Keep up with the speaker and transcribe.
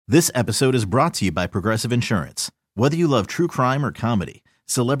This episode is brought to you by Progressive Insurance. Whether you love true crime or comedy,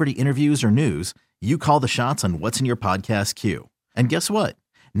 celebrity interviews or news, you call the shots on what's in your podcast queue. And guess what?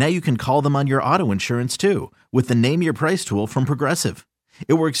 Now you can call them on your auto insurance too with the Name Your Price tool from Progressive.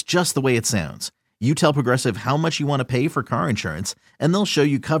 It works just the way it sounds. You tell Progressive how much you want to pay for car insurance, and they'll show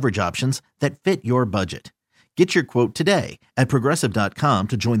you coverage options that fit your budget. Get your quote today at Progressive.com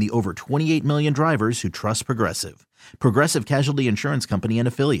to join the over 28 million drivers who trust Progressive. Progressive Casualty Insurance Company and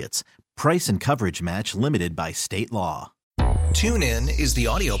Affiliates. Price and coverage match limited by state law. TuneIn is the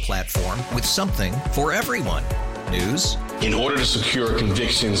audio platform with something for everyone. News. In order to secure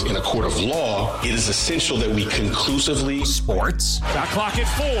convictions in a court of law, it is essential that we conclusively. Sports. Got clock at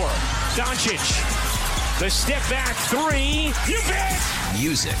 4. Doncic. The step back 3. You bet.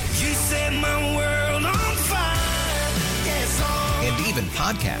 Music. You set my world on fire. Yes, and even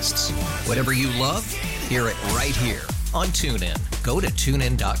podcasts. Whatever you love, hear it right here on TuneIn. Go to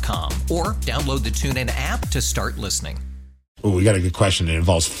TuneIn.com or download the TuneIn app to start listening. Oh, we got a good question. It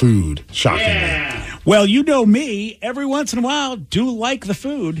involves food. Shockingly. Yeah. Well, you know me. Every once in a while, do like the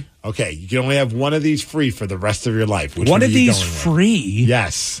food. Okay, you can only have one of these free for the rest of your life. Which one of these going free? With?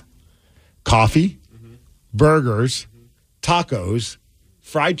 Yes. Coffee, burgers, tacos,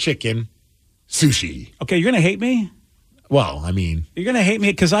 fried chicken, sushi. Okay, you're going to hate me? Well, I mean. You're going to hate me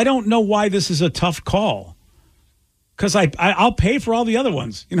because I don't know why this is a tough call. Because I'll pay for all the other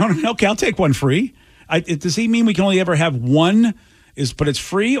ones. You know what I mean? Okay, I'll take one free. Does he mean we can only ever have one, but it's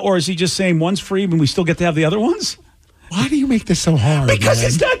free? Or is he just saying one's free and we still get to have the other ones? Why do you make this so hard? Because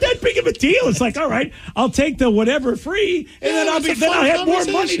it's not that big of a deal. It's like, all right, I'll take the whatever free, and then I'll have more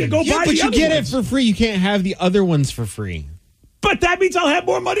money to go buy the other ones. But you get it for free. You can't have the other ones for free. But that means I'll have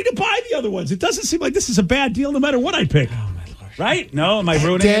more money to buy the other ones. It doesn't seem like this is a bad deal no matter what I pick. Oh, my Lord. Right? No? Am I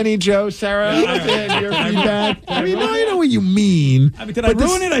ruining Danny, Joe, Sarah, your feedback. I mean, I know what you mean. I mean, did I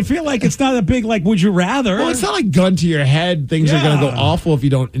ruin it? I feel like it's not a big, would you rather? Well, it's not like gun to your head. Things are going to go awful if you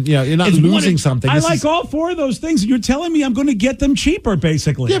don't, you're not losing something. I like all four of those things. You're telling me I'm going to get them cheaper,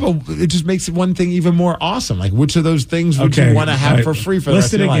 basically. Yeah, but it just makes one thing even more awesome. Like, which of those things would you want to have for free for the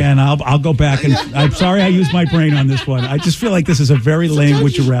rest of your life? Listen again. I'll go back. And I'm sorry I used my brain on this one. I just feel like this is a very lame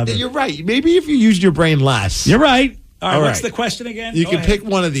would you rather. You're right. Maybe if you used your brain less. You're right. All right, what's the question again? You can pick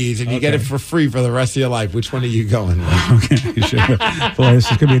one of these, and you get it for free for the rest of your life. Which one are you going with? Okay, sure. Boy,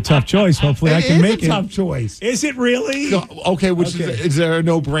 this is going to be a tough choice. Hopefully I can make it. It's a tough choice. Is it really? Okay, is there a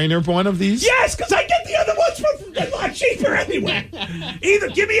no-brainer for one of these? Yes, because I get the other ones for a lot cheaper anyway. Either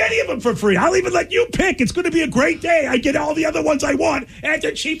give me any of them for free. I'll even let you pick. It's going to be a great day. I get all the other ones I want at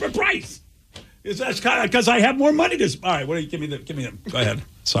a cheaper price. That's kind of because I have more money to. All right, what do you give me them? Go ahead.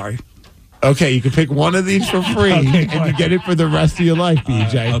 Sorry. Okay, you can pick one of these for free, and you get it for the rest of your life,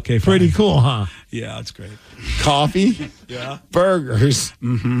 BJ. Okay, pretty cool, huh? Yeah, that's great. Coffee, burgers,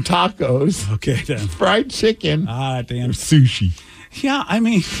 tacos, then. Fried chicken, damn, sushi. Yeah, I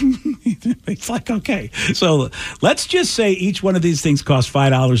mean, it's like, okay. So let's just say each one of these things costs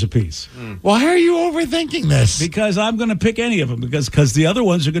 $5 a piece. Why are you overthinking this? Because I'm going to pick any of them. Because the other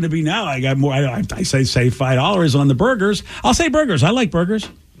ones are going to be now. I got more. I say $5 on the burgers. I'll say burgers. I like burgers.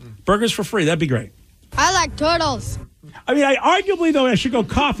 Burgers for free. That'd be great. I like turtles. I mean, arguably, though, I should go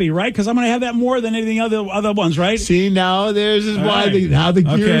coffee, right? Because I'm going to have that more than anything other ones, right? See, now there's why the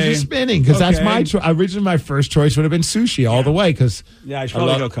gears are spinning. Because that's my originally my first choice would have been sushi all the way. Because I should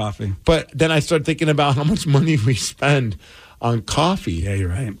probably go coffee. But then I started thinking about how much money we spend on coffee. Yeah, you're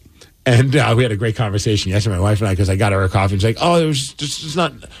right. And we had a great conversation yesterday, my wife and I, because I got her a coffee. And she's like, oh, there was just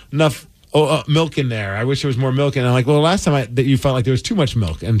not enough milk in there. I wish there was more milk. And I'm like, well, last time that you felt like there was too much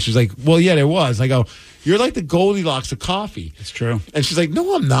milk. And she's like, well, yeah, there was. I go, you're like the Goldilocks of coffee. It's true. And she's like,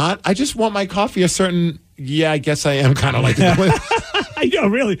 no, I'm not. I just want my coffee a certain. Yeah, I guess I am kind of like the I know,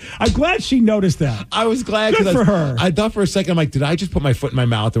 really. I'm glad she noticed that. I was glad. Good for her. I thought for a second, I'm like, did I just put my foot in my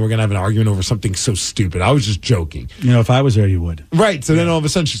mouth and we're going to have an argument over something so stupid? I was just joking. You know, if I was there, you would. Right. So then all of a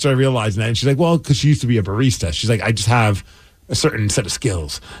sudden she started realizing that. And she's like, well, because she used to be a barista. She's like, I just have a certain set of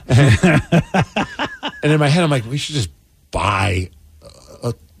skills. And in my head, I'm like, we should just buy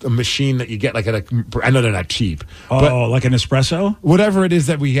a machine that you get like I know they're not cheap. Oh, like an espresso? Whatever it is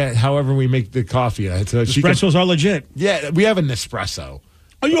that we get, however we make the coffee. Espressos are legit. Yeah, we have an espresso.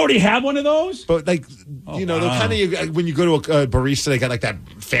 Oh, you already have one of those? But they're kind of when you go to a barista, they got like that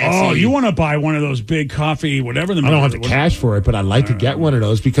fancy. Oh, you want to buy one of those big coffee, whatever. I don't have the cash for it, but I'd like to get one of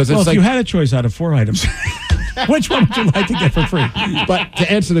those because it's if you had a choice out of 4 items. Which one would you like to get for free? But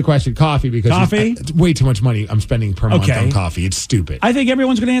to answer the question, coffee, because it's way too much money I'm spending per month on coffee. It's stupid. I think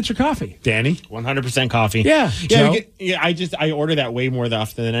everyone's going to answer coffee. Danny? 100% coffee. Yeah. I order that way more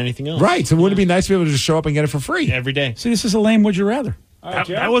often than anything else. Right. So wouldn't it be nice to be able to just show up and get it for free? Every day. See, this is a lame would you rather. All right,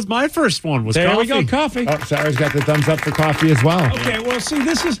 Joe. That was my first one. Was There coffee. we go, coffee. Oh, Sarah's got the thumbs up for coffee as well. Okay, well, see,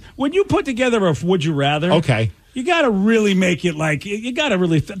 this is when you put together a Would You Rather. Okay. You got to really make it like, you got to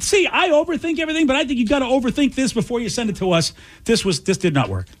really, see, I overthink everything, but I think you got to overthink this before you send it to us. This did not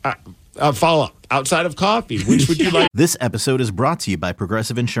work. Follow up. Outside of coffee, which would you like? This episode is brought to you by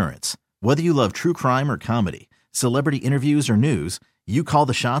Progressive Insurance. Whether you love true crime or comedy, celebrity interviews or news, you call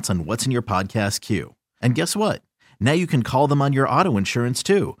the shots on what's in your podcast queue. And guess what? Now you can call them on your auto insurance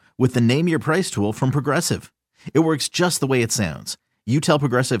too with the Name Your Price tool from Progressive. It works just the way it sounds. You tell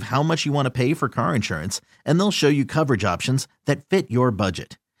Progressive how much you want to pay for car insurance, and they'll show you coverage options that fit your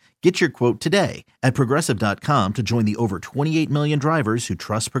budget. Get your quote today at Progressive.com to join the over 28 million drivers who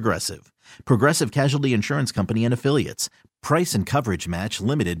trust Progressive. Progressive Casualty Insurance Company and Affiliates. Price and coverage match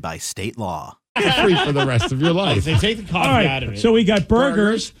limited by state law. Free for the rest of your life. They take the coffee All right, out of it. so we got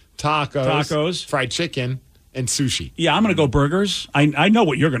burgers. Tacos, fried chicken, and sushi. Yeah, I'm going to go burgers. I know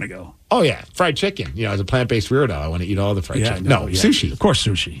what you're going to go. Oh yeah, fried chicken. You know, as a plant-based weirdo, I want to eat all the fried chicken. No, yeah. sushi. Of course,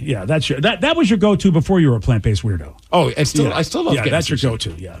 sushi. Yeah, that was your go-to before you were a plant-based weirdo. Oh, and still, I still love. Yeah, getting that's sushi. your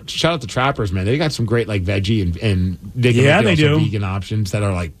go-to. Yeah. Shout out to Trappers, man. They got some great like veggie and they they do vegan options that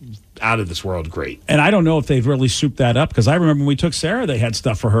are like out of this world great. And I don't know if they've really souped that up because I remember when we took Sarah, they had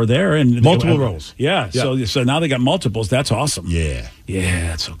stuff for her there and Multiple rolls. Yeah, Yep. So now they got multiples. That's awesome. Yeah,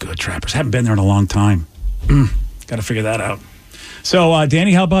 that's so good. Trappers haven't been there in a long time. Got to figure that out. So,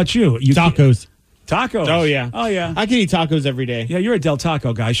 Danny, how about you? Tacos. Tacos. Oh, yeah. I can eat tacos every day. Yeah, you're a Del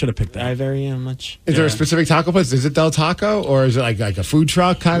Taco guy. I should have picked that. I very much. Is there a specific taco place? Is it Del Taco or is it like a food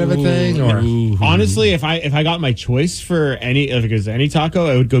truck kind of a thing? Or Honestly, if I got my choice for if it was any taco,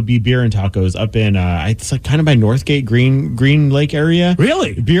 it would go be Beer and Tacos up in it's like kind of by Northgate, Green Lake area.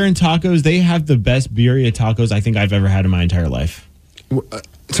 Really? Beer and Tacos. They have the best birria tacos I think I've ever had in my entire life.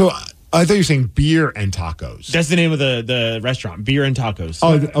 So I thought you were saying beer and tacos. That's the name of the restaurant, Beer and Tacos.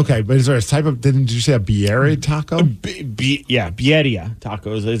 Oh, okay. But is there a type of? Did you say a birria taco? Birria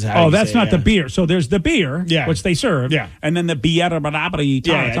tacos. Is how you that's say, not the beer. So there's the beer, which they serve. Yeah. And then the birria taco.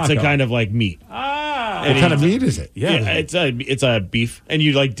 Yeah, it's a kind of like meat. What kind of meat is it? Yeah, it's a beef, and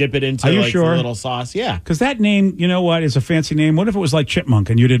you like dip it into Are you like sure? a little sauce. Yeah, because that name, you know what, is a fancy name. What if it was like Chipmunk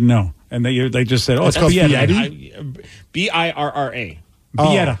and you didn't know, and they just said, "Oh, it's called Birra." Birra.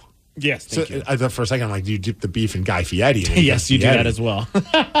 Birra. Yes, thank you. I thought for a second, I'm like, do you dip the beef in Guy Fieri? Yes, you do that as well.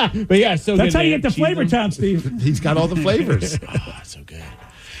 But yeah, so that's good. how you get the Flavor Town, Steve. He's got all the flavors. So good.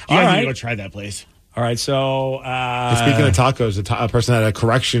 All You guys right. need to go try that place. All right, so Speaking of tacos, a person had a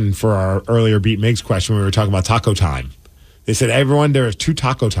correction for our earlier Beat Migs question when we were talking about taco time. They said, everyone, there is 2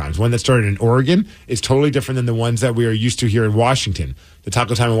 taco times. One that started in Oregon is totally different than the ones that we are used to here in Washington. The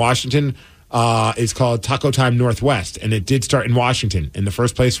taco time in Washington is called Taco Time Northwest, and it did start in Washington. And the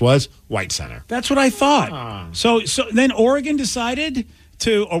first place was White Center. that's what I thought. So then Oregon decided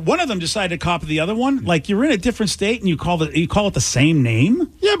to, or one of them decided to copy the other one. Like you're in a different state and you call it the same name.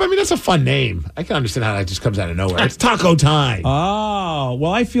 Yeah, but I mean, that's a fun name. I can understand how that just comes out of nowhere. It's Taco Time. Oh,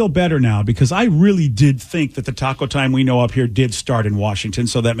 well, I feel better now because I really did think that the Taco Time we know up here did start in Washington,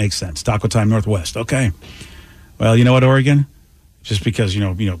 so that makes sense. Taco Time Northwest. Okay. Well, you know what, Oregon? Just because, you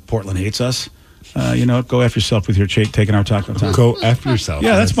know, Portland hates us, go F yourself with your taking our Taco Time. Go F yourself.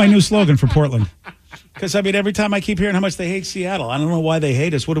 Yeah, that's my new slogan for Portland. Because, I mean, every time I keep hearing how much they hate Seattle, I don't know why they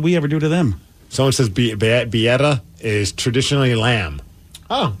hate us. What did we ever do to them? Someone says Bieta is traditionally lamb.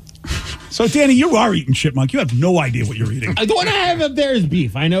 Oh. So, Danny, you are eating chipmunk. You have no idea what you're eating. The one I have up there is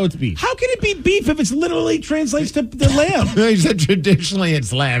beef. I know it's beef. How can it be beef if it's literally translates to the lamb? No, you said traditionally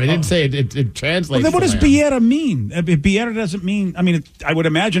it's lamb. It didn't say it translates. Well, then what does to lamb. Bieta mean? If Bieta doesn't mean, I mean, I would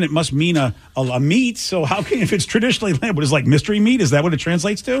imagine it must mean a meat. So how can, if it's traditionally lamb, what is like mystery meat? Is that what it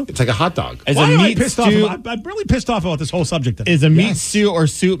translates to? It's like a hot dog. As Why a am I meat pissed stew off? I'm really pissed off about this whole subject. Today. is a meat stew or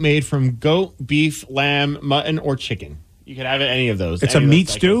soup made from goat, beef, lamb, mutton, or chicken. You can have any of those. It's any a of those meat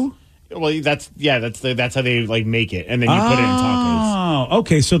cycles. stew? Well, that's how they like make it, and then you put it in tacos. Oh,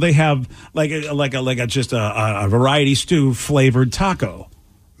 okay. So they have just a variety stew flavored taco.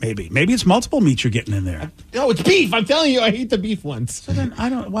 Maybe it's multiple meats you're getting in there. No, it's beef. I'm telling you, I hate the beef ones. So then I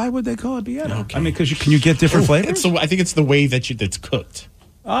don't. Why would they call it Bieta? Okay. I mean, because can you get different flavors? I think it's the way that's cooked.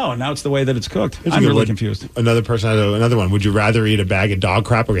 Oh, now it's the way that it's cooked. Here's a I'm good really one. confused. Another person had another one. Would you rather eat a bag of dog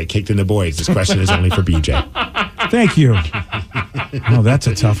crap or get kicked in the boys? This question is only for BJ. Thank you. Oh, that's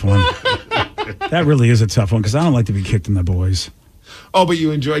a tough one. That really is a tough one because I don't like to be kicked in the boys. Oh, but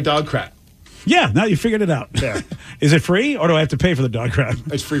you enjoy dog crap. Yeah, now you figured it out. There. Is it free or do I have to pay for the dog crap?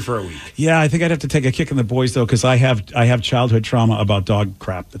 It's free for a week. Yeah, I think I'd have to take a kick in the boys though because I have childhood trauma about dog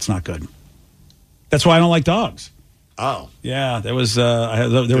crap. That's not good. That's why I don't like dogs. Oh. Yeah, there was there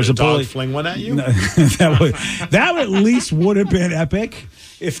was a dog bully fling one at you? No, that at least would have been epic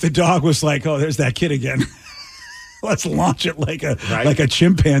if the dog was like, "Oh, there's that kid again." Let's launch it like a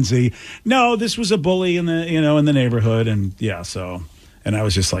chimpanzee. No, this was a bully in the neighborhood, and and I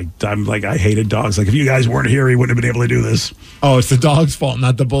was just like, I hated dogs. Like, if you guys weren't here, he wouldn't have been able to do this. Oh, it's the dog's fault,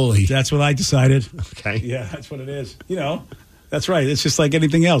 not the bully. That's what I decided. Okay. Yeah, that's what it is. That's right. It's just like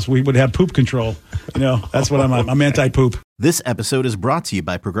anything else. We would have poop control. That's what I'm anti-poop. This episode is brought to you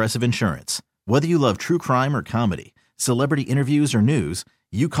by Progressive Insurance. Whether you love true crime or comedy, celebrity interviews or news,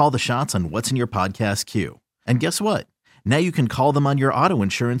 you call the shots on what's in your podcast queue. And guess what? Now you can call them on your auto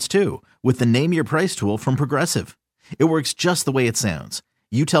insurance too with the Name Your Price tool from Progressive. It works just the way it sounds.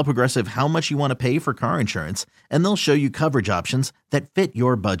 You tell Progressive how much you want to pay for car insurance, and they'll show you coverage options that fit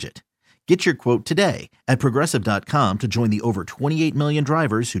your budget. Get your quote today at Progressive.com to join the over 28 million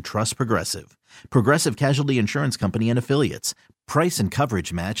drivers who trust Progressive. Progressive Casualty Insurance Company and Affiliates. Price and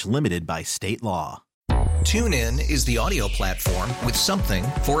coverage match limited by state law. TuneIn is the audio platform with something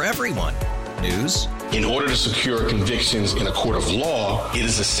for everyone. News. In order to secure convictions in a court of law, it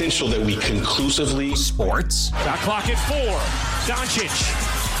is essential that we conclusively. Sports. Got clock at 4.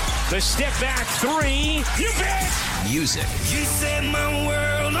 Doncic. The step back 3. You bet. Music. You set my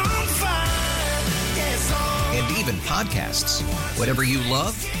world on fire. Yes, and even podcasts. Whatever you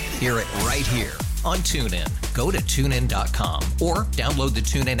love, hear it right here on TuneIn. Go to TuneIn.com or download the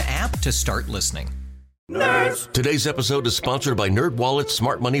TuneIn app to start listening. Nerds. Today's episode is sponsored by NerdWallet's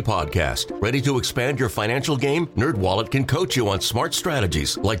Smart Money Podcast. Ready to expand your financial game? NerdWallet can coach you on smart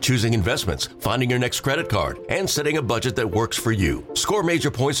strategies like choosing investments, finding your next credit card, and setting a budget that works for you. Score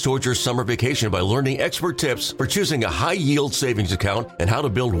major points towards your summer vacation by learning expert tips for choosing a high-yield savings account and how to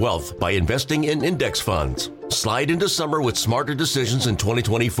build wealth by investing in index funds. Slide into summer with smarter decisions in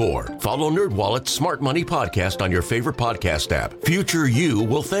 2024. Follow NerdWallet's Smart Money Podcast on your favorite podcast app. Future you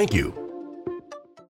will thank you.